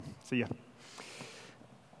See ya.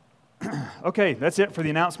 Okay, that's it for the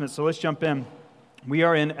announcements, so let's jump in. We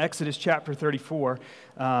are in Exodus chapter 34.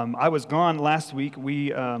 I was gone last week.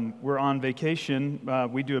 We were on vacation.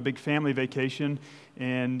 We do a big family vacation,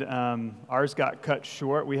 and ours got cut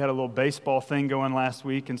short. We had a little baseball thing going last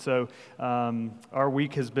week, and so our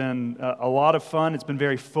week has been a lot of fun. It's been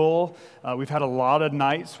very full. We've had a lot of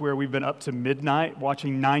nights where we've been up to midnight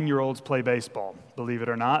watching 9-year-olds play baseball. Believe it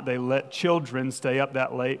or not, they let children stay up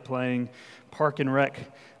that late playing park and rec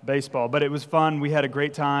baseball. But it was fun. We had a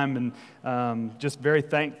great time and just very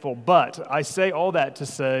thankful. But I say all that to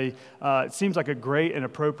say it seems like a great and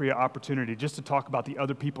appropriate opportunity just to talk about the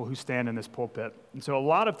other people who stand in this pulpit. And so a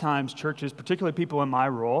lot of times churches, particularly people in my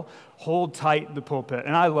role, hold tight the pulpit.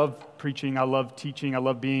 And I love preaching. I love teaching. I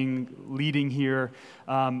love leading here.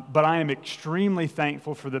 But I am extremely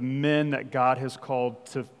thankful for the men that God has called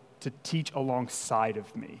to teach alongside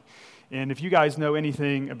of me. And if you guys know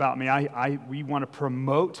anything about me, we want to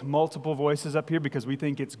promote multiple voices up here because we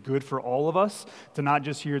think it's good for all of us to not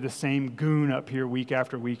just hear the same goon up here week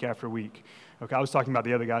after week after week. Okay, I was talking about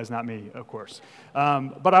the other guys, not me, of course.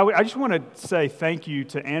 But I just want to say thank you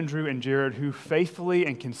to Andrew and Jared who faithfully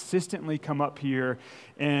and consistently come up here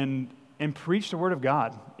and preach the Word of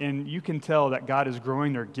God. And you can tell that God is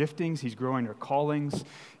growing their giftings, He's growing their callings.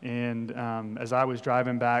 And as I was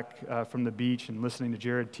driving back from the beach and listening to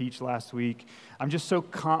Jared teach last week, I'm just so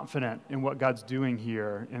confident in what God's doing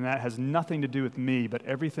here. And that has nothing to do with me, but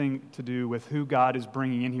everything to do with who God is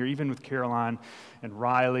bringing in here, even with Caroline and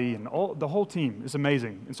Riley and the whole team. It's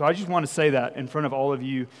amazing. And so I just want to say that in front of all of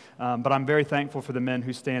you. But I'm very thankful for the men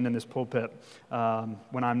who stand in this pulpit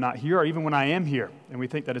when I'm not here or even when I am here. And we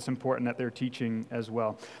think that it's important that they're teaching as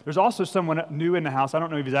well. There's also someone new in the house. I don't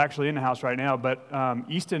know if he's actually in the house right now, but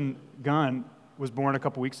Easton Gunn was born a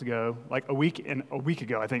couple weeks ago, like a week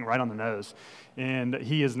ago, I think, right on the nose. And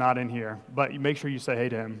he is not in here, but make sure you say hey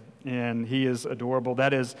to him. And he is adorable.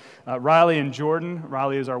 That is Riley and Jordan.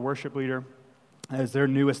 Riley is our worship leader as their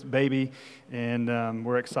newest baby, and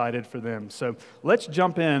we're excited for them. So let's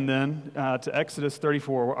jump in then to Exodus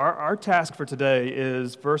 34. Our task for today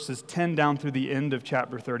is verses 10 down through the end of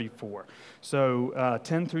chapter 34. So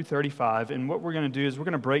 10 through 35, and what we're going to do is we're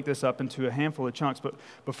going to break this up into a handful of chunks. But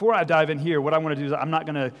before I dive in here, what I want to do is I'm not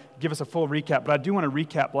going to give us a full recap, but I do want to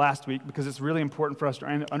recap last week because it's really important for us to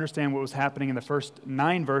understand what was happening in the first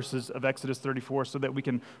 9 verses of Exodus 34 so that we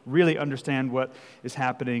can really understand what is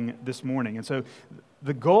happening this morning. And so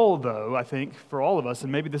the goal, though, I think, for all of us,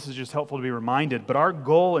 and maybe this is just helpful to be reminded, but our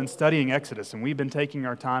goal in studying Exodus, and we've been taking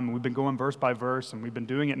our time, and we've been going verse by verse, and we've been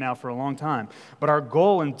doing it now for a long time, but our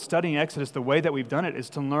goal in studying Exodus, the way that we've done it, is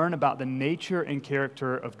to learn about the nature and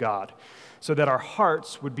character of God, so that our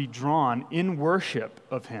hearts would be drawn in worship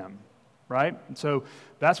of Him, right? And so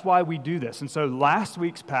that's why we do this. And so last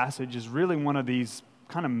week's passage is really one of these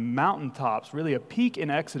kind of mountaintops, really a peak in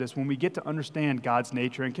Exodus when we get to understand God's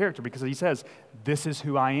nature and character, because He says, this is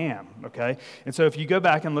who I am, okay? And so if you go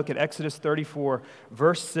back and look at Exodus 34,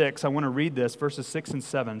 verse 6, I want to read this, verses 6 and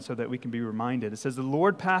 7, so that we can be reminded. It says, the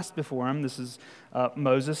Lord passed before him, this is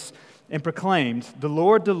Moses, and proclaimed, the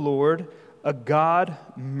Lord, a God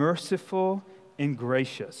merciful and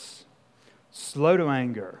gracious, slow to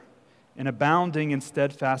anger, and abounding in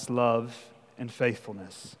steadfast love and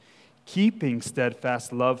faithfulness, keeping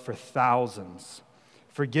steadfast love for thousands,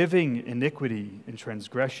 forgiving iniquity and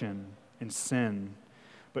transgression and sin,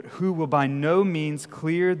 but who will by no means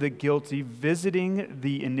clear the guilty, visiting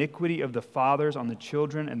the iniquity of the fathers on the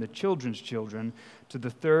children and the children's children to the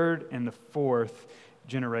 3rd and the 4th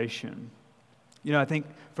generation. You know, I think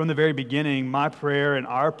from the very beginning, my prayer and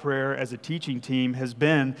our prayer as a teaching team has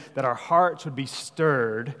been that our hearts would be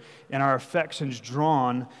stirred and our affections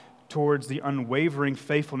drawn towards the unwavering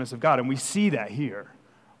faithfulness of God. And we see that here.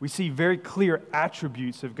 We see very clear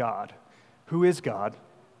attributes of God. Who is God?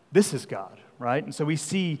 This is God, right? And so we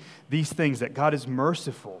see these things, that God is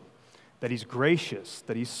merciful, that He's gracious,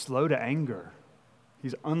 that He's slow to anger.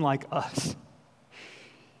 He's unlike us.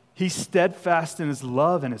 He's steadfast in His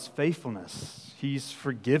love and His faithfulness. He's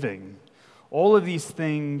forgiving. All of these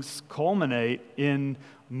things culminate in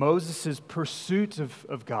Moses' pursuit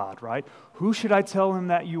of God, right? Who should I tell him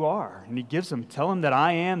that you are? And he gives him, tell him that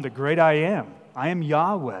I am the great I am. I am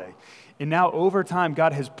Yahweh. And now over time,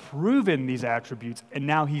 God has proven these attributes, and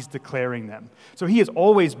now He's declaring them. So He has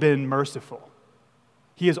always been merciful.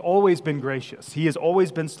 He has always been gracious. He has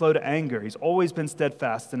always been slow to anger. He's always been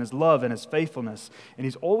steadfast in His love and His faithfulness. And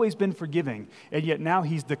He's always been forgiving. And yet now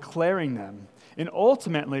He's declaring them. And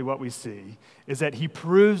ultimately what we see is that He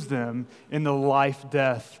proves them in the life,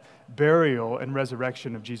 death, burial, and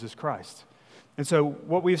resurrection of Jesus Christ. And so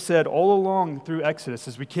what we've said all along through Exodus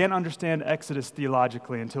is we can't understand Exodus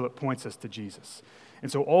theologically until it points us to Jesus.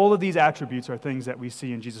 And so all of these attributes are things that we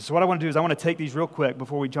see in Jesus. So what I want to do is I want to take these real quick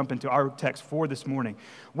before we jump into our text for this morning.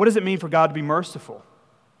 What does it mean for God to be merciful?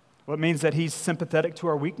 Well, it means that he's sympathetic to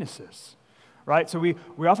our weaknesses, right? So we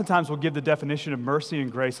oftentimes will give the definition of mercy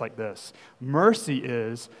and grace like this. Mercy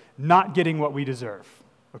is not getting what we deserve,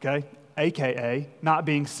 okay? AKA not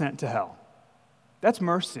being sent to hell. That's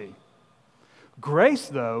mercy. Grace,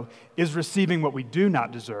 though, is receiving what we do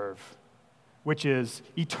not deserve, which is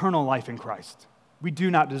eternal life in Christ. We do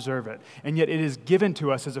not deserve it, and yet it is given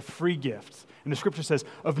to us as a free gift. And the scripture says,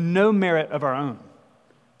 of no merit of our own.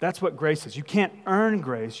 That's what grace is. You can't earn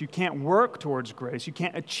grace. You can't work towards grace. You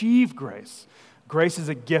can't achieve grace. Grace is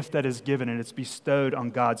a gift that is given, and it's bestowed on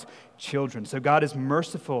God's children. So God is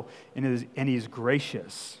merciful and He is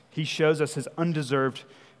gracious. He shows us His undeserved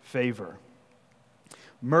favor.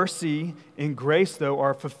 Mercy and grace, though,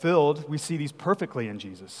 are fulfilled. We see these perfectly in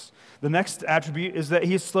Jesus. The next attribute is that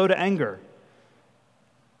He is slow to anger.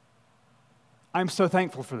 I'm so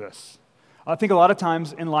thankful for this. I think a lot of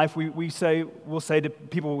times in life we'll say to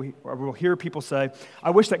people, or we'll hear people say,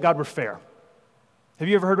 I wish that God were fair. Have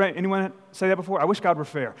you ever heard anyone say that before? I wish God were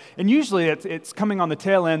fair. And usually it's coming on the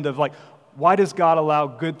tail end of like, why does God allow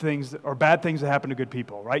good things or bad things to happen to good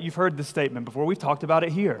people, right? You've heard this statement before. We've talked about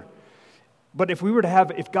it here. But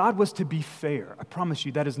if God was to be fair, I promise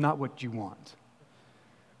you that is not what you want.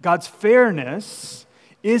 God's fairness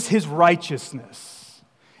is His righteousness,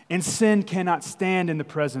 and sin cannot stand in the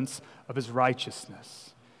presence of His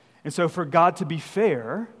righteousness. And so for God to be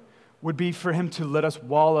fair would be for Him to let us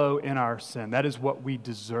wallow in our sin. That is what we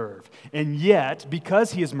deserve. And yet,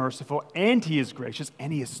 because He is merciful and He is gracious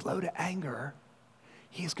and He is slow to anger,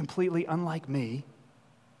 He is completely unlike me,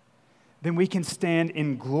 then we can stand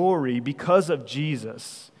in glory because of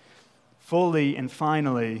Jesus, fully and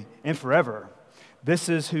finally and forever. This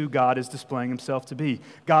is who God is displaying Himself to be.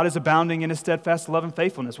 God is abounding in His steadfast love and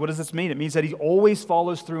faithfulness. What does this mean? It means that He always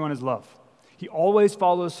follows through on His love. He always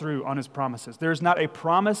follows through on His promises. There is not a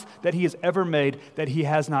promise that He has ever made that He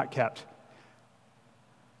has not kept.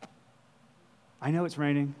 I know it's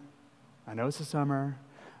raining. I know it's the summer.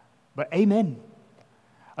 But amen.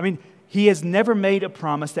 I mean, He has never made a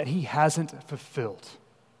promise that He hasn't fulfilled.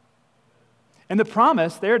 And the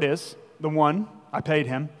promise, there it is, the one, I paid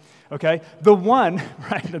Him, okay? The one,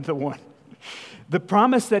 right, the one. The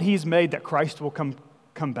promise that He's made that Christ will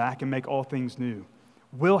come back and make all things new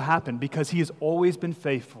will happen because He has always been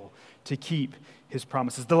faithful to keep His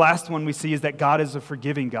promises. The last one we see is that God is a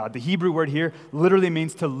forgiving God. The Hebrew word here literally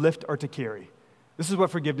means to lift or to carry. This is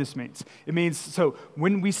what forgiveness means. It means, so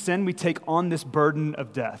when we sin, we take on this burden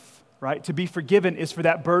of death, right? To be forgiven is for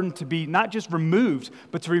that burden to be not just removed,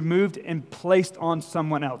 but to be removed and placed on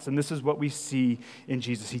someone else. And this is what we see in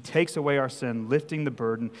Jesus. He takes away our sin, lifting the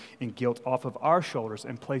burden and guilt off of our shoulders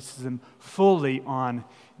and places them fully on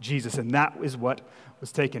Jesus. And that is what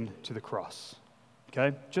was taken to the cross,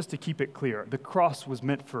 okay? Just to keep it clear, the cross was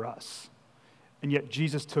meant for us, and yet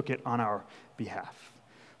Jesus took it on our behalf.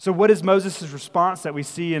 So what is Moses' response that we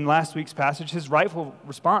see in last week's passage? His rightful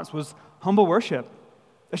response was humble worship.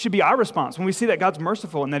 That should be our response when we see that God's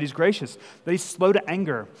merciful and that He's gracious, that He's slow to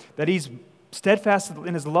anger, that He's steadfast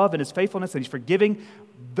in His love and His faithfulness, that He's forgiving.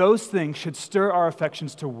 Those things should stir our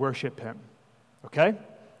affections to worship Him, okay?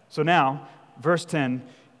 So now, verse 10,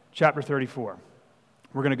 chapter 34.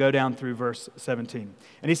 We're going to go down through verse 17.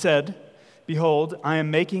 And He said, behold, I am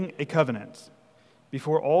making a covenant.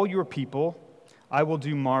 Before all your people, I will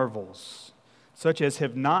do marvels, such as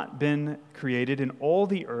have not been created in all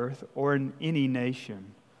the earth or in any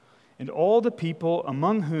nation. And all the people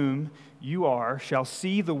among whom you are shall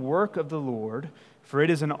see the work of the Lord, for it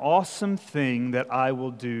is an awesome thing that I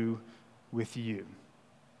will do with you.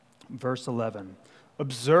 Verse 11,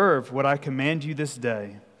 observe what I command you this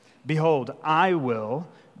day. Behold, I will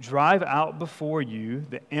drive out before you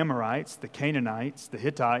the Amorites, the Canaanites, the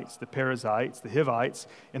Hittites, the Perizzites, the Hivites,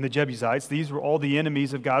 and the Jebusites. These were all the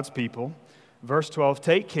enemies of God's people. Verse 12,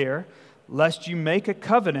 take care lest you make a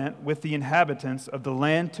covenant with the inhabitants of the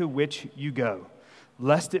land to which you go,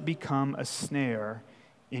 lest it become a snare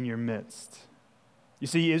in your midst. You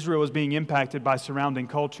see, Israel was being impacted by surrounding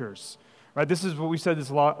cultures. Right, this is what we said this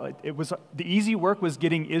a lot. It was the easy work was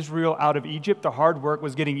getting Israel out of Egypt. The hard work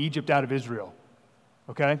was getting Egypt out of Israel.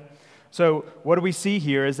 Okay? So what do we see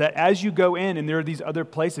here is that as you go in and there are these other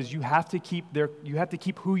places, you have to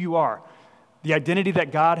keep who you are. The identity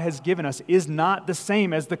that God has given us is not the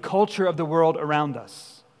same as the culture of the world around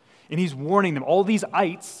us. And He's warning them. All these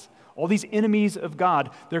ites, all these enemies of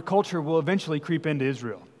God, their culture will eventually creep into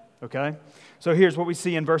Israel. Okay? So here's what we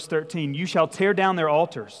see in verse 13. You shall tear down their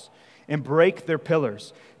altars and break their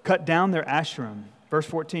pillars, cut down their Asherim. Verse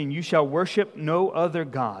 14, you shall worship no other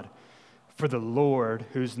God, for the Lord,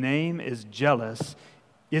 whose name is jealous,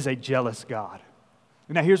 is a jealous God.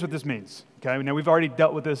 Now here's what this means. Okay, now we've already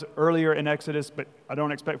dealt with this earlier in Exodus, but I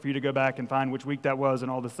don't expect for you to go back and find which week that was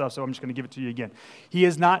and all this stuff, so I'm just going to give it to you again. He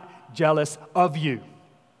is not jealous of you.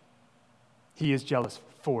 He is jealous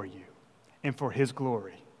for you and for his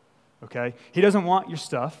glory. Okay? He doesn't want your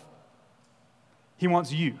stuff. He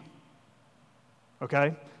wants you.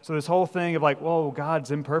 Okay? So this whole thing of like, whoa, God's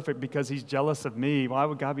imperfect because he's jealous of me. Why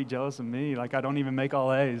would God be jealous of me? Like, I don't even make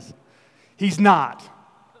all A's. He's not.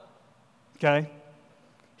 Okay?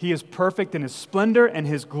 He is perfect in his splendor and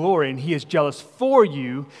his glory, and he is jealous for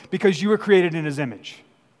you because you were created in his image.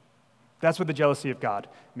 That's what the jealousy of God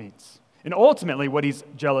means. And ultimately, what he's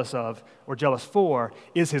jealous of or jealous for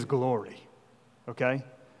is his glory. Okay?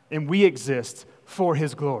 And we exist for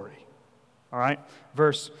his glory. All right?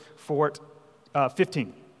 Verse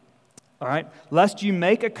 15. All right? Lest you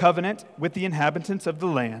make a covenant with the inhabitants of the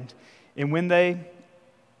land, and when they,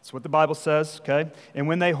 that's what the Bible says, okay? And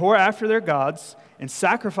when they whore after their gods and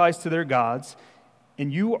sacrifice to their gods,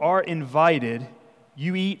 and you are invited,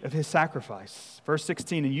 you eat of his sacrifice. Verse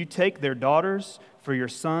 16, and you take their daughters for your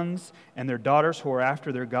sons, and their daughters whore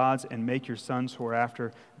after their gods, and make your sons whore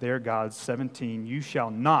after their gods. 17, you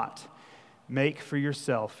shall not make for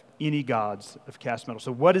yourself any gods of cast metal.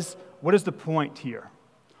 So what is the point here?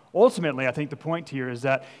 Ultimately, I think the point here is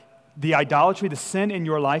that the idolatry, the sin in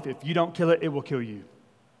your life, if you don't kill it, it will kill you.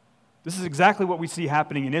 This is exactly what we see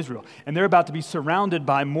happening in Israel. And they're about to be surrounded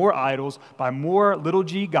by more idols, by more little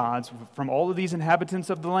g gods from all of these inhabitants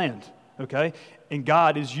of the land. Okay? And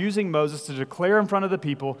God is using Moses to declare in front of the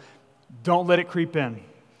people, don't let it creep in.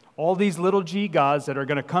 All these little g gods that are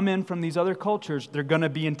going to come in from these other cultures, they're going to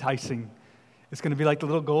be enticing. It's going to be like the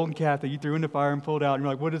little golden calf that you threw in the fire and pulled out, and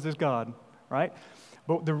you're like, what is this God? Right?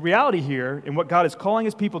 But the reality here, and what God is calling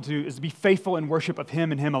his people to, is to be faithful in worship of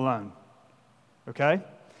him and him alone. Okay?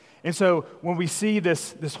 And so when we see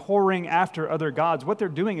this whoring after other gods, what they're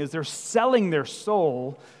doing is they're selling their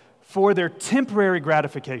soul for their temporary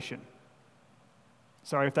gratification.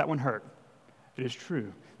 Sorry if that one hurt. It is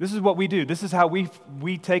true. This is what we do. This is how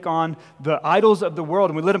we take on the idols of the world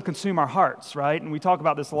and we let them consume our hearts, right? And we talk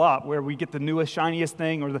about this a lot, where we get the newest, shiniest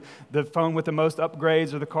thing, or the phone with the most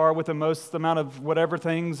upgrades, or the car with the most amount of whatever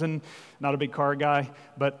things, and not a big car guy,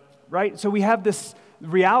 but, right? So we have this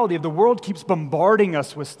reality of the world keeps bombarding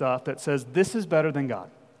us with stuff that says, this is better than God.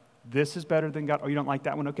 This is better than God. Oh, you don't like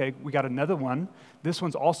that one? Okay, we got another one. This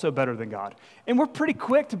one's also better than God. And we're pretty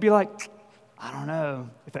quick to be like, I don't know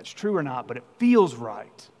if that's true or not, but it feels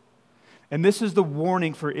right. And this is the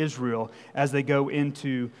warning for Israel as they go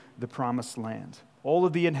into the promised land. All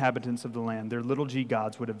of the inhabitants of the land, their little g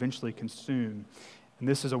gods, would eventually consume. And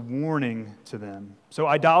this is a warning to them. So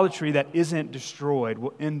idolatry that isn't destroyed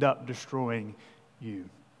will end up destroying you.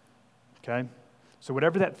 Okay? So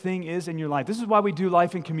whatever that thing is in your life, this is why we do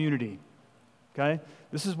life in community. Okay?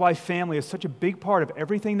 This is why family is such a big part of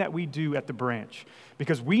everything that we do at the branch.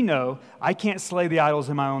 Because we know I can't slay the idols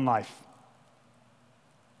in my own life.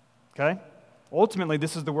 Okay? Ultimately,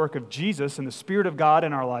 this is the work of Jesus and the Spirit of God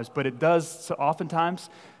in our lives, but it does, so oftentimes,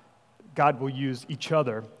 God will use each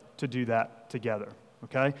other to do that together.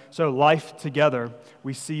 Okay? So life together,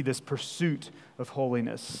 we see this pursuit of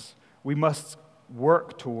holiness. We must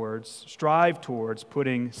strive towards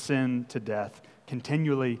putting sin to death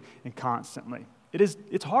continually and constantly.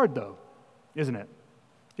 It's hard though, isn't it?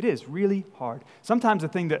 It is really hard. Sometimes the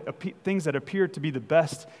things that appear to be the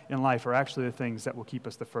best in life are actually the things that will keep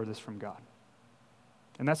us the furthest from God.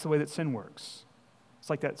 And that's the way that sin works. It's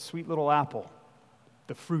like that sweet little apple,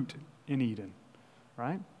 the fruit in Eden,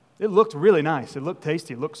 right? It looked really nice. It looked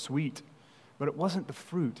tasty. It looked sweet. But it wasn't the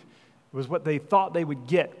fruit. It was what they thought they would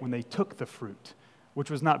get when they took the fruit, which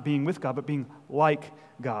was not being with God, but being like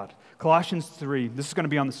God. Colossians 3, this is going to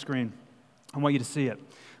be on the screen. I want you to see it.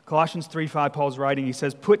 Colossians 3:5, Paul's writing, he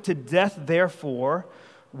says, put to death, therefore,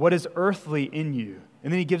 what is earthly in you.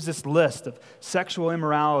 And then he gives this list of sexual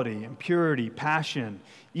immorality, impurity, passion,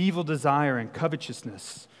 evil desire, and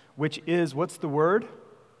covetousness, which is, what's the word?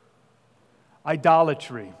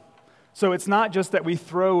 Idolatry. So it's not just that we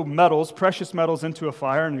throw metals, precious metals, into a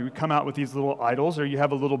fire and we come out with these little idols, or you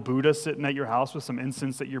have a little Buddha sitting at your house with some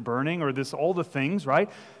incense that you're burning, or all the things, right?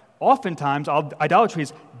 Oftentimes, idolatry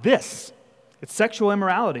is this. It's sexual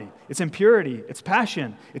immorality. It's impurity. It's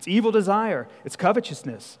passion. It's evil desire. It's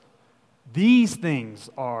covetousness. These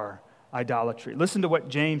things are idolatry. Listen to what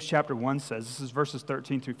James chapter 1 says. This is verses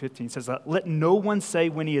 13 through 15. It says, let no one say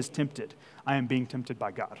when he is tempted, I am being tempted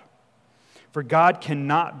by God. For God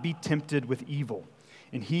cannot be tempted with evil,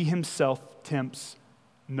 and he himself tempts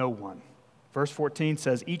no one. Verse 14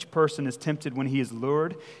 says, each person is tempted when he is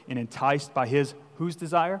lured and enticed by his, whose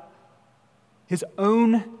desire? His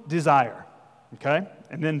own desire, okay?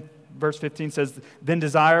 And then verse 15 says, then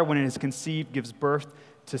desire, when it is conceived, gives birth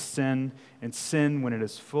to sin, and sin, when it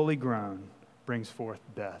is fully grown, brings forth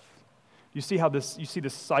death. You see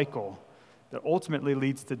this cycle that ultimately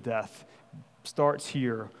leads to death starts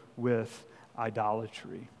here with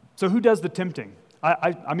idolatry. So who does the tempting?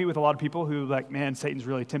 I meet with a lot of people who like, man, Satan's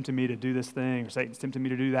really tempting me to do this thing, or Satan's tempting me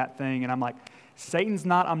to do that thing, and I'm like, Satan's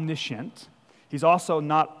not omniscient. He's also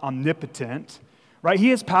not omnipotent, right?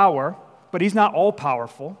 He has power, but he's not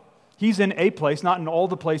all-powerful. He's in a place, not in all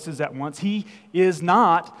the places at once. He is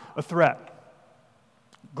not a threat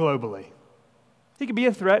globally. He can be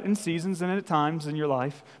a threat in seasons and at times in your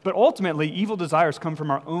life, but ultimately, evil desires come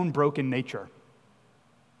from our own broken nature,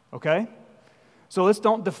 okay? So let's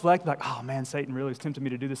don't deflect like, oh man, Satan really is tempting me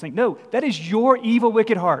to do this thing. No, that is your evil,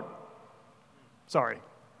 wicked heart. Sorry.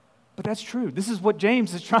 But that's true. This is what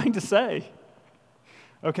James is trying to say.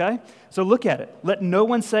 Okay? So look at it. Let no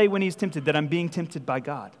one say when he's tempted that I'm being tempted by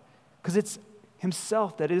God. Because it's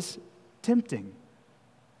himself that is tempting.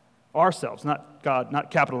 Ourselves, not God,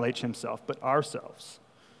 not capital H himself, but ourselves.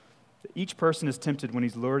 Each person is tempted when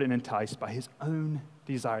he's lured and enticed by his own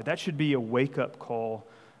desire. That should be a wake-up call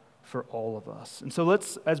for all of us. And so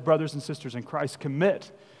let's, as brothers and sisters in Christ,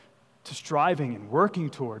 commit to striving and working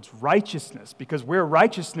towards righteousness, because where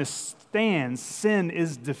righteousness stands, sin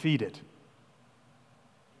is defeated.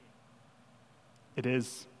 It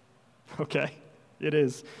is. Okay? It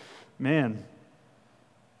is. Man,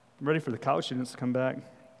 I'm ready for the college students to come back.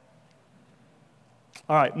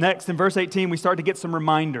 All right, next, in verse 18, we start to get some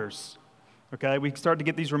reminders. Okay, we start to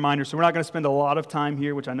get these reminders. So we're not going to spend a lot of time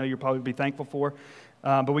here, which I know you'll probably be thankful for.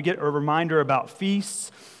 But we get a reminder about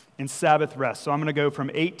feasts and Sabbath rest. So I'm going to go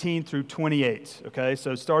from 18 through 28. Okay,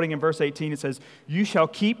 so starting in verse 18, it says, you shall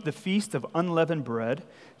keep the feast of unleavened bread.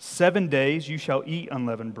 7 days you shall eat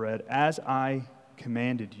unleavened bread, as I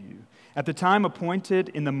commanded you. At the time appointed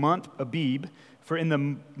in the month Abib, for in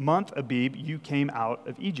the month Abib you came out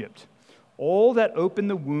of Egypt. All that open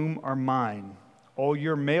the womb are mine. All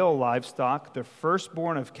your male livestock, the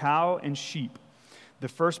firstborn of cow and sheep. The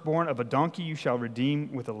firstborn of a donkey you shall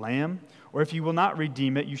redeem with a lamb, or if you will not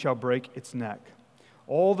redeem it, you shall break its neck.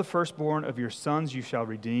 All the firstborn of your sons you shall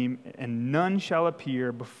redeem, and none shall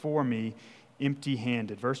appear before me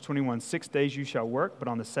empty-handed. Verse 21, 6 days you shall work, but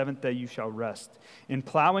on the seventh day you shall rest. In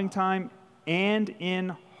plowing time and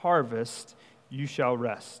in harvest you shall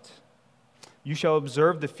rest. You shall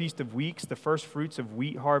observe the Feast of Weeks, the first fruits of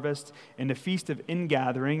wheat harvest, and the Feast of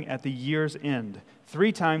Ingathering at the year's end.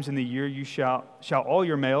 3 times in the year you shall all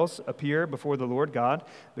your males appear before the Lord God,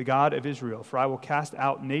 the God of Israel. For I will cast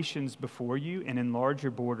out nations before you and enlarge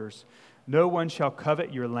your borders. No one shall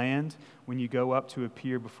covet your land when you go up to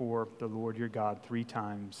appear before the Lord your God 3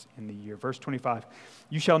 times in the year. Verse 25,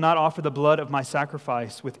 you shall not offer the blood of my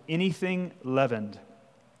sacrifice with anything leavened,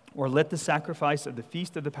 or let the sacrifice of the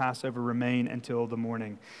feast of the Passover remain until the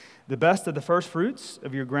morning. The best of the first fruits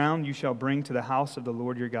of your ground you shall bring to the house of the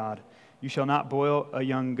Lord your God. You shall not boil a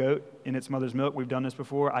young goat in its mother's milk. We've done this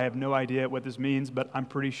before. I have no idea what this means, but I'm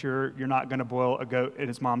pretty sure you're not going to boil a goat in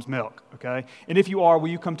its mom's milk, okay? And if you are, will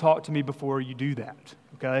you come talk to me before you do that,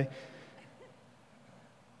 okay?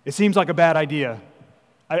 It seems like a bad idea.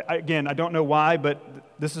 I don't know why, but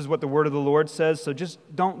this is what the word of the Lord says, so just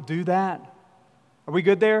don't do that. Are we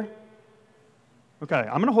good there? Okay,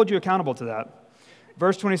 I'm going to hold you accountable to that.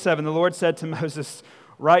 Verse 27, the Lord said to Moses,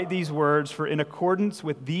 write these words, for in accordance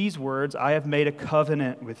with these words I have made a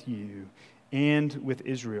covenant with you and with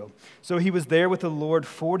Israel. So he was there with the Lord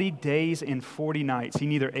 40 days and 40 nights. He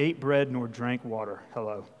neither ate bread nor drank water.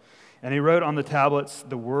 Hello. And he wrote on the tablets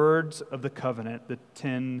the words of the covenant, the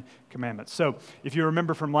 10 commandments. So if you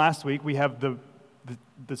remember from last week, we have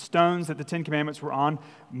the stones that the 10 commandments were on.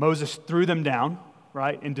 Moses threw them down,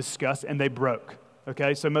 right, in disgust, and they broke.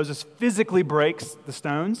 Okay, so Moses physically breaks the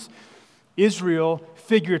stones. Israel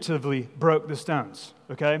figuratively broke the stones.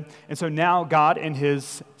 Okay, and so now God, in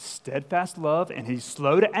his steadfast love and he's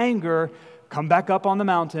slow to anger, come back up on the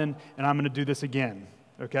mountain, and I'm going to do this again.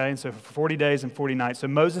 Okay, and so for 40 days and 40 nights. So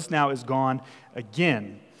Moses now is gone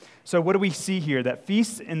again. So what do we see here? That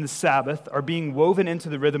feasts and the Sabbath are being woven into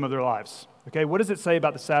the rhythm of their lives. Okay, what does it say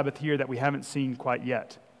about the Sabbath here that we haven't seen quite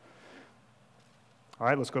yet? All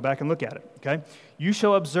right, let's go back and look at it, okay? You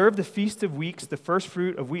shall observe the Feast of Weeks, the first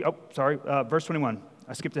fruit of wheat. Verse 21.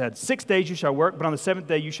 I skipped ahead. 6 days you shall work, but on the seventh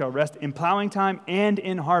day you shall rest in plowing time and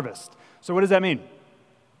in harvest. So what does that mean?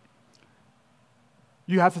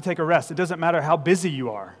 You have to take a rest. It doesn't matter how busy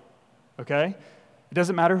you are, okay? It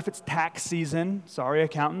doesn't matter if it's tax season. Sorry,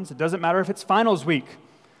 accountants. It doesn't matter if it's finals week.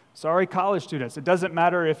 Sorry, college students. It doesn't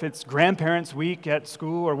matter if it's grandparents' week at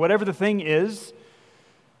school or whatever the thing is.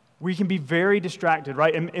 We can be very distracted,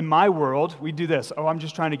 right? In my world, we do this. Oh, I'm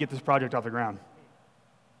just trying to get this project off the ground.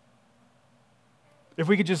 If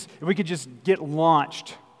we could just get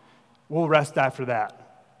launched, we'll rest after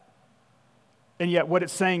that. And yet what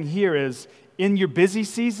it's saying here is, in your busy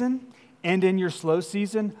season and in your slow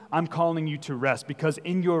season, I'm calling you to rest, because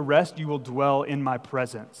in your rest, you will dwell in my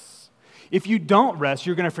presence. If you don't rest,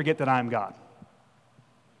 you're going to forget that I am God.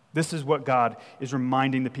 This is what God is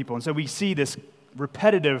reminding the people. And so we see this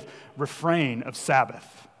repetitive refrain of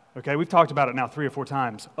Sabbath. Okay, we've talked about it now 3 or 4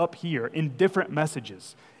 times up here in different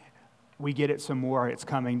messages. We get it some more. It's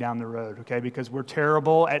coming down the road, okay, because we're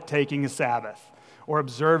terrible at taking a Sabbath or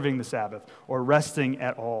observing the Sabbath or resting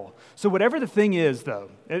at all. So whatever the thing is,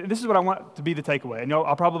 though, this is what I want to be the takeaway. And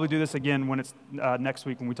I'll probably do this again when it's next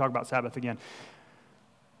week when we talk about Sabbath again.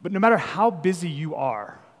 But no matter how busy you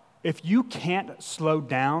are, if you can't slow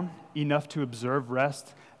down enough to observe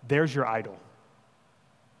rest, there's your idol.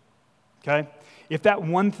 Okay? If that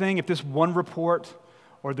one thing, if this one report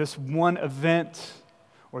or this one event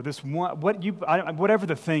or this one, whatever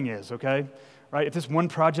the thing is, okay? Right? If this one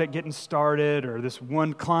project getting started or this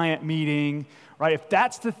one client meeting, right? If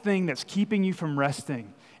that's the thing that's keeping you from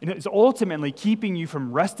resting, and it's ultimately keeping you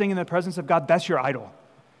from resting in the presence of God, that's your idol.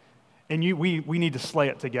 And we need to slay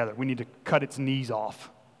it together. We need to cut its knees off,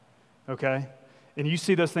 okay? And you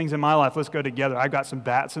see those things in my life, let's go together. I've got some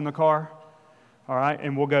bats in the car. All right,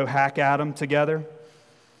 and we'll go hack at them together.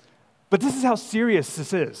 But this is how serious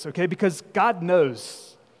this is, okay? Because God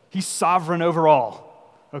knows He's sovereign over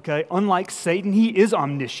all, okay? Unlike Satan, He is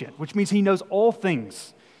omniscient, which means He knows all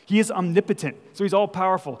things. He is omnipotent, so He's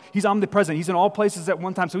all-powerful. He's omnipresent. He's in all places at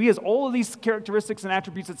one time. So He has all of these characteristics and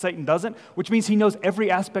attributes that Satan doesn't, which means He knows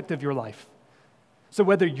every aspect of your life. So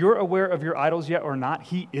whether you're aware of your idols yet or not,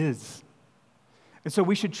 He is. And so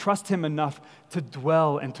we should trust Him enough to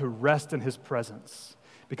dwell and to rest in His presence.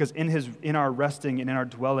 Because in our resting and in our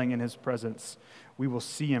dwelling in His presence, we will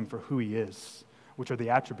see Him for who He is, which are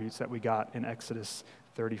the attributes that we got in Exodus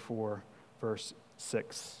 34, verse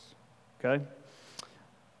 6. Okay?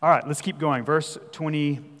 All right, let's keep going. Verse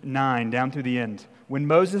 29, down through the end. When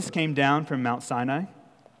Moses came down from Mount Sinai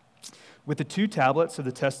with the 2 tablets of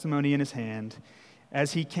the testimony in his hand,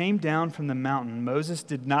 as he came down from the mountain, Moses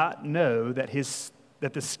did not know that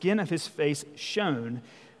the skin of his face shone,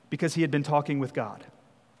 because he had been talking with God.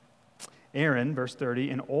 Aaron, verse 30,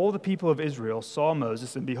 and all the people of Israel saw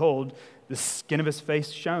Moses, and behold, the skin of his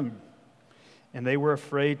face shone, and they were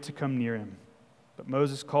afraid to come near him. But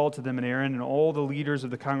Moses called to them, and Aaron and all the leaders of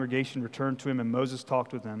the congregation returned to him, and Moses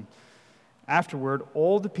talked with them. Afterward,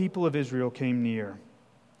 all the people of Israel came near,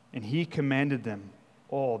 and he commanded them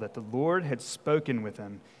all that the Lord had spoken with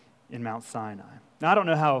him in Mount Sinai. Now, I don't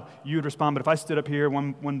know how you would respond, but if I stood up here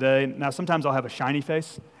one day, now sometimes I'll have a shiny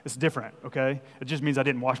face. It's different, okay? It just means I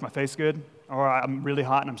didn't wash my face good, or I'm really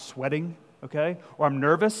hot and I'm sweating, okay? Or I'm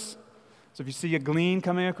nervous. So if you see a gleam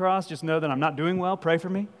coming across, just know that I'm not doing well. Pray for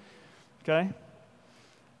me, okay?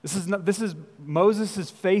 This is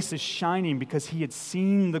Moses' face is shining because he had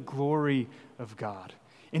seen the glory of God.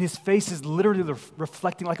 And his face is literally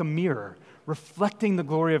reflecting like a mirror, reflecting the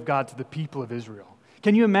glory of God to the people of Israel.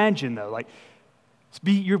 Can you imagine, though,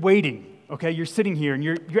 you're waiting, okay? You're sitting here, and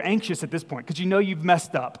you're anxious at this point because you know you've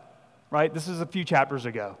messed up, right? This is a few chapters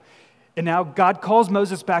ago. And now God calls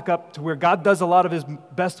Moses back up to where God does a lot of his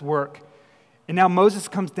best work. And now Moses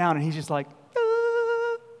comes down, and he's just like,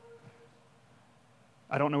 ah.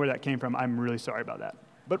 I don't know where that came from. I'm really sorry about that.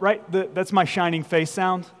 But, right, that's my shining face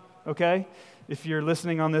sound, okay? If you're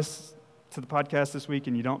listening on this to the podcast this week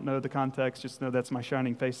and you don't know the context, just know that's my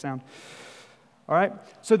shining face sound. All right?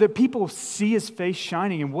 So that people see his face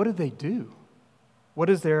shining, and what do? What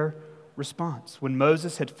is their response? When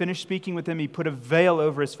Moses had finished speaking with them, he put a veil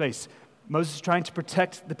over his face. Moses is trying to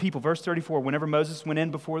protect the people. Verse 34, whenever Moses went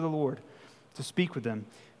in before the Lord to speak with them,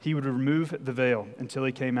 he would remove the veil until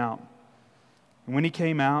he came out. And when he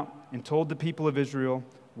came out and told the people of Israel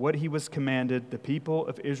what he was commanded, the people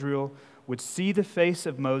of Israel would see the face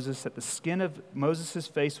of Moses, that the skin of Moses'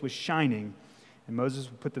 face was shining, and Moses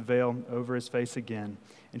would put the veil over his face again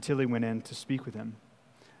until he went in to speak with him.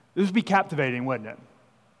 This would be captivating, wouldn't it?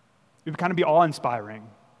 It would kind of be awe-inspiring.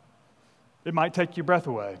 It might take your breath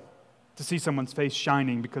away to see someone's face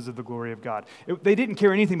shining because of the glory of God. They didn't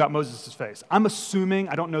care anything about Moses' face. I'm assuming,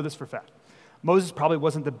 I don't know this for a fact, Moses probably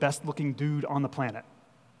wasn't the best-looking dude on the planet,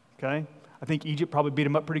 okay? I think Egypt probably beat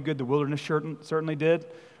him up pretty good. The wilderness certainly did,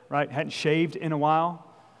 right? Hadn't shaved in a while.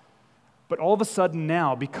 But all of a sudden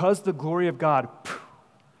now, because the glory of God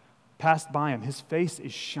passed by him, his face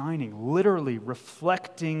is shining, literally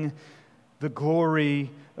reflecting the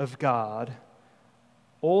glory of God.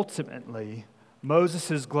 Ultimately,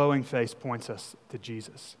 Moses' glowing face points us to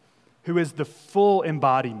Jesus, who is the full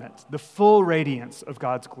embodiment, the full radiance of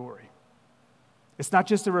God's glory. It's not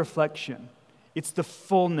just a reflection, it's the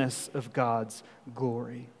fullness of God's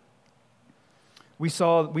glory. We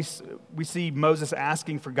see Moses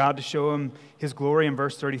asking for God to show him his glory in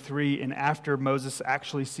verse 33, and after Moses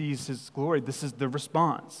actually sees his glory, this is the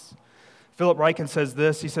response. Philip Ryken says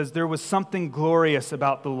this, he says, there was something glorious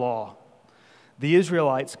about the law. The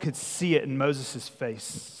Israelites could see it in Moses'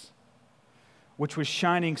 face, which was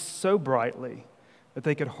shining so brightly that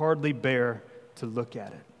they could hardly bear to look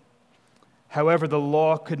at it. However, the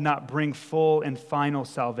law could not bring full and final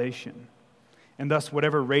salvation, and thus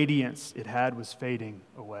whatever radiance it had was fading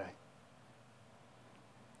away.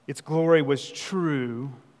 Its glory was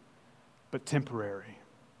true, but temporary.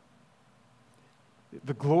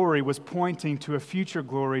 The glory was pointing to a future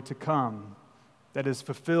glory to come that is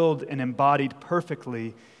fulfilled and embodied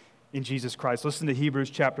perfectly in Jesus Christ. Listen to Hebrews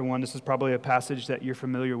chapter 1. This is probably a passage that you're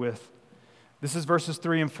familiar with. This is verses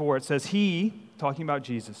 3 and 4. It says, He, talking about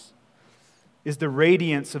Jesus, is the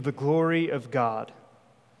radiance of the glory of God,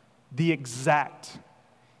 the exact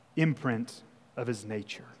imprint of his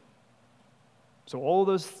nature. So all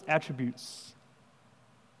those attributes,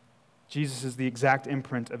 Jesus is the exact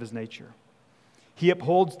imprint of his nature. He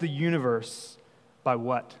upholds the universe by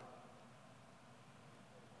what?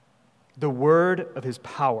 The word of his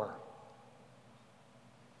power.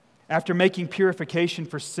 After making purification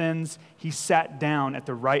for sins, he sat down at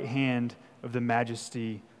the right hand of the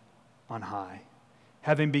Majesty on high,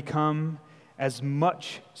 having become as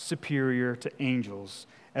much superior to angels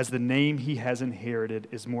as the name he has inherited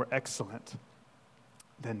is more excellent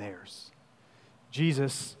than theirs.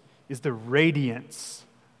 Jesus is the radiance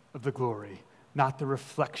of the glory, not the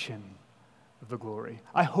reflection of the glory.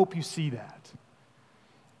 I hope you see that.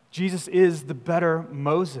 Jesus is the better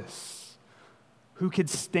Moses, who could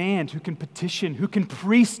stand, who can petition, who can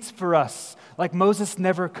priest for us like Moses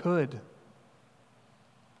never could.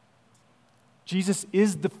 Jesus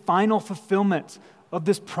is the final fulfillment of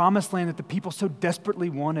this promised land that the people so desperately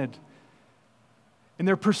wanted. And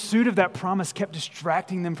their pursuit of that promise kept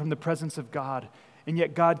distracting them from the presence of God, and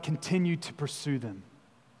yet God continued to pursue them,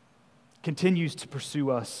 continues to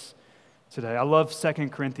pursue us today. I love 2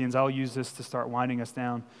 Corinthians. I'll use this to start winding us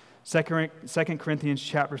down. 2 Corinthians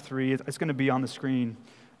chapter 3, it's going to be on the screen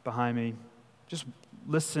behind me. Just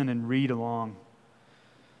listen and read along.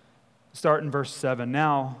 Start in verse 7.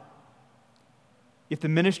 Now, if the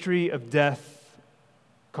ministry of death,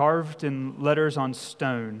 carved in letters on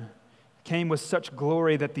stone, came with such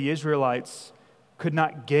glory that the Israelites could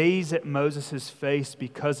not gaze at Moses' face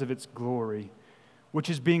because of its glory, which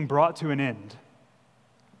is being brought to an end.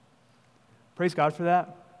 Praise God for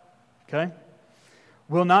that. Okay?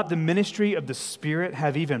 Will not the ministry of the Spirit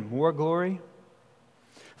have even more glory?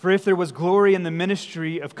 For if there was glory in the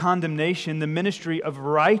ministry of condemnation, the ministry of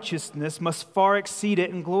righteousness must far exceed it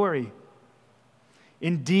in glory.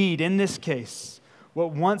 Indeed, in this case,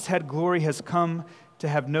 what once had glory has come to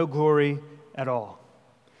have no glory at all,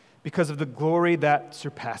 because of the glory that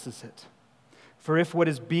surpasses it. For if what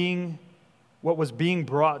was being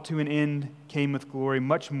brought to an end came with glory,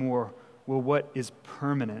 much more will what is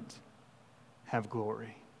permanent have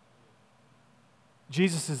glory.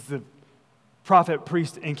 Jesus is the prophet,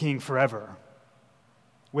 priest, and king forever,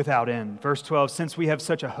 without end. Verse 12, since we have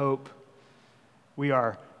such a hope, we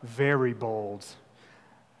are very bold.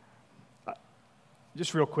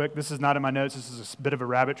 Just real quick, this is not in my notes, this is a bit of a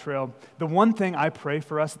rabbit trail. The one thing I pray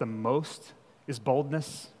for us the most is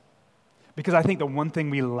boldness, because I think the one thing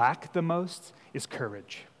we lack the most is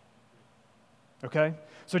courage. Okay?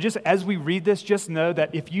 So just as we read this, just know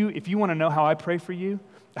that if you want to know how I pray for you,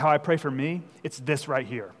 how I pray for me, it's this right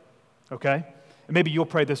here. Okay? And maybe you'll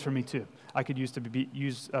pray this for me too. I could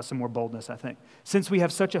use some more boldness, I think. Since we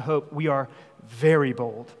have such a hope, we are very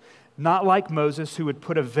bold. Not like Moses, who would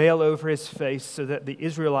put a veil over his face so that the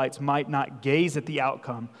Israelites might not gaze at the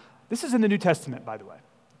outcome. This is in the New Testament, by the way,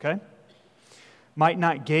 okay? Might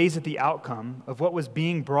not gaze at the outcome of what was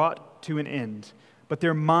being brought to an end, but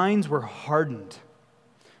their minds were hardened.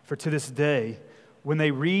 For to this day, when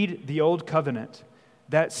they read the Old Covenant,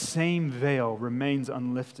 that same veil remains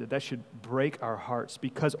unlifted. That should break our hearts,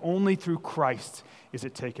 because only through Christ is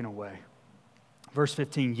it taken away. Verse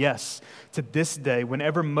 15, yes, to this day,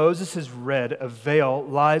 whenever Moses is read, a veil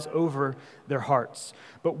lies over their hearts.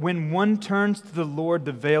 But when one turns to the Lord,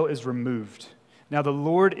 the veil is removed. Now the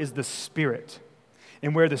Lord is the Spirit,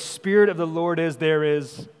 and where the Spirit of the Lord is, there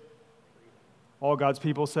is, all God's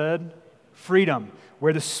people said, freedom.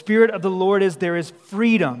 Where the Spirit of the Lord is, there is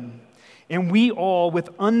freedom. And we all, with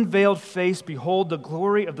unveiled face, behold the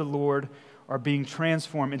glory of the Lord, are being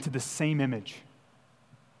transformed into the same image.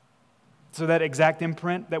 So that exact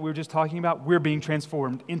imprint that we were just talking about, we're being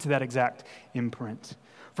transformed into that exact imprint.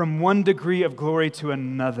 From one degree of glory to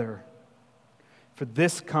another. For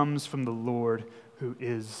this comes from the Lord, who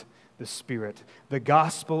is the Spirit. The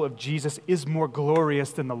gospel of Jesus is more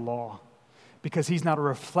glorious than the law because he's not a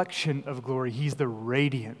reflection of glory, he's the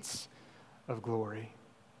radiance of glory.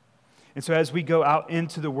 And so as we go out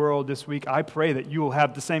into the world this week, I pray that you will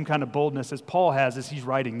have the same kind of boldness as Paul has as he's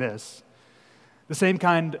writing this. The same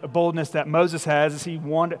kind of boldness that Moses has as he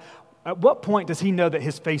wanted. At what point does he know that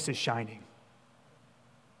his face is shining?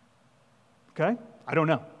 Okay? I don't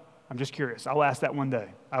know. I'm just curious. I'll ask that one day.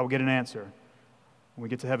 I will get an answer when we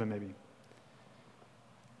get to heaven maybe.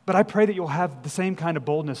 But I pray that you'll have the same kind of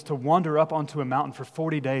boldness to wander up onto a mountain for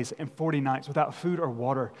 40 days and 40 nights without food or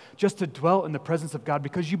water, just to dwell in the presence of God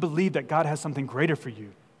because you believe that God has something greater for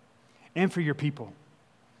you and for your people.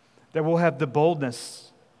 That we'll have the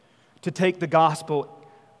boldness to take the gospel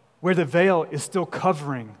where the veil is still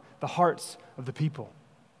covering the hearts of the people.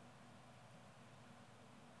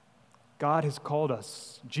 God has called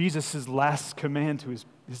us. Jesus' last command to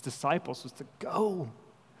his disciples was to go.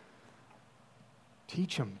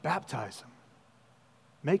 Teach them, baptize them,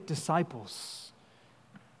 make disciples.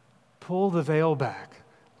 Pull the veil back.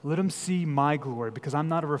 Let them see my glory because I'm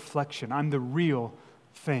not a reflection. I'm the real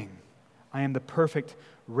thing. I am the perfect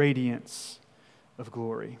radiance of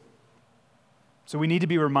glory. So we need to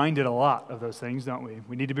be reminded a lot of those things, don't we?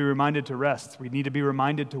 We need to be reminded to rest. We need to be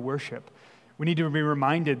reminded to worship. We need to be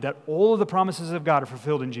reminded that all of the promises of God are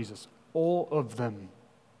fulfilled in Jesus. All of them.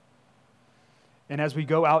 And as we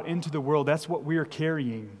go out into the world, that's what we are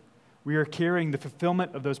carrying. We are carrying the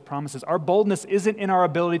fulfillment of those promises. Our boldness isn't in our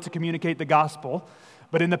ability to communicate the gospel,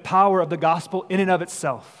 but in the power of the gospel in and of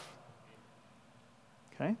itself.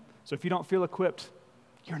 Okay? So if you don't feel equipped,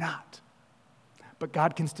 you're not. But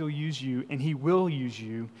God can still use you, and he will use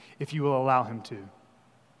you if you will allow him to.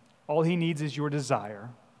 All he needs is your desire.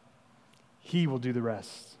 He will do the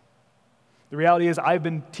rest. The reality is I've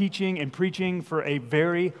been teaching and preaching for a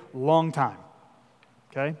very long time.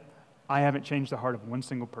 Okay? I haven't changed the heart of one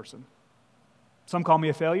single person. Some call me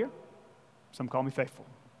a failure. Some call me faithful.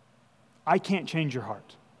 I can't change your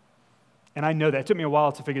heart. And I know that. It took me a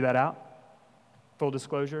while to figure that out. Full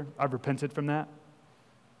disclosure, I've repented from that.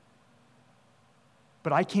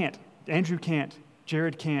 But I can't. Andrew can't.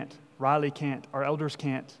 Jared can't. Riley can't. Our elders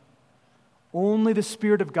can't. Only the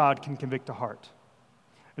Spirit of God can convict a heart.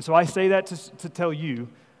 And so I say that to tell you,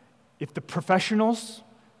 if the professionals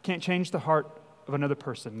can't change the heart of another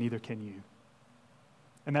person, neither can you.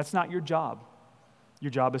 And that's not your job. Your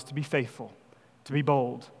job is to be faithful, to be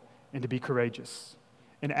bold, and to be courageous.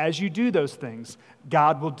 And as you do those things,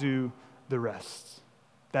 God will do the rest.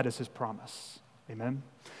 That is his promise. Amen?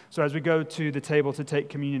 So as we go to the table to take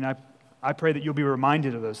communion, I pray that you'll be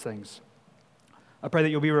reminded of those things. I pray that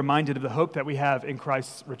you'll be reminded of the hope that we have in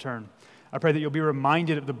Christ's return. I pray that you'll be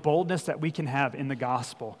reminded of the boldness that we can have in the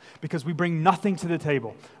gospel because we bring nothing to the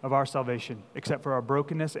table of our salvation except for our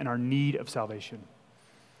brokenness and our need of salvation.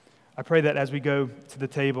 I pray that as we go to the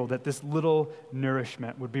table, that this little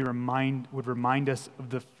nourishment would remind us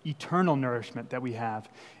of the eternal nourishment that we have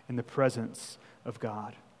in the presence of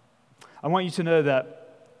God. I want you to know that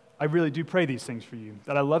I really do pray these things for you,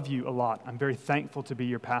 that I love you a lot. I'm very thankful to be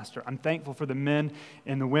your pastor. I'm thankful for the men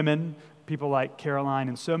and the women, people like Caroline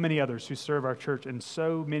and so many others who serve our church in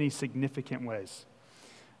so many significant ways.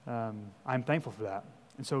 I'm thankful for that.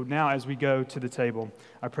 And so now as we go to the table,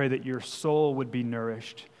 I pray that your soul would be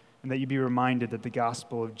nourished and that you be reminded that the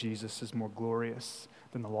gospel of Jesus is more glorious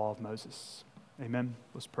than the law of Moses. Amen.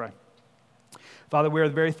 Let's pray. Father, we are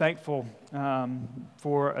very thankful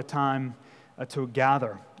for a time to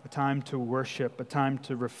gather, a time to worship, a time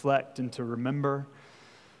to reflect and to remember.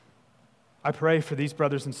 I pray for these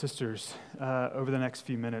brothers and sisters over the next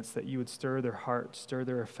few minutes that you would stir their hearts, stir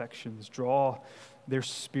their affections, draw their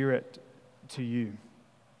spirit to you.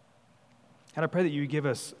 And I pray that you would give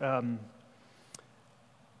us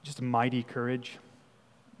just a mighty courage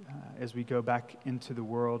as we go back into the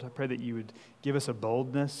world. I pray that you would give us a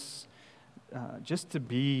boldness just to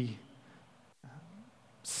be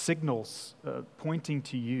signals pointing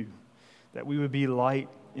to you, that we would be light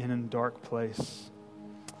in a dark place.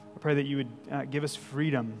 I pray that you would give us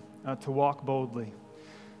freedom to walk boldly.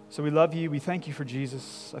 So we love you. We thank you for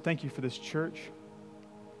Jesus. I thank you for this church.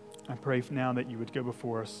 I pray now that you would go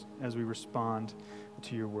before us as we respond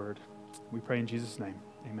to your word. We pray in Jesus' name.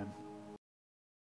 Amen.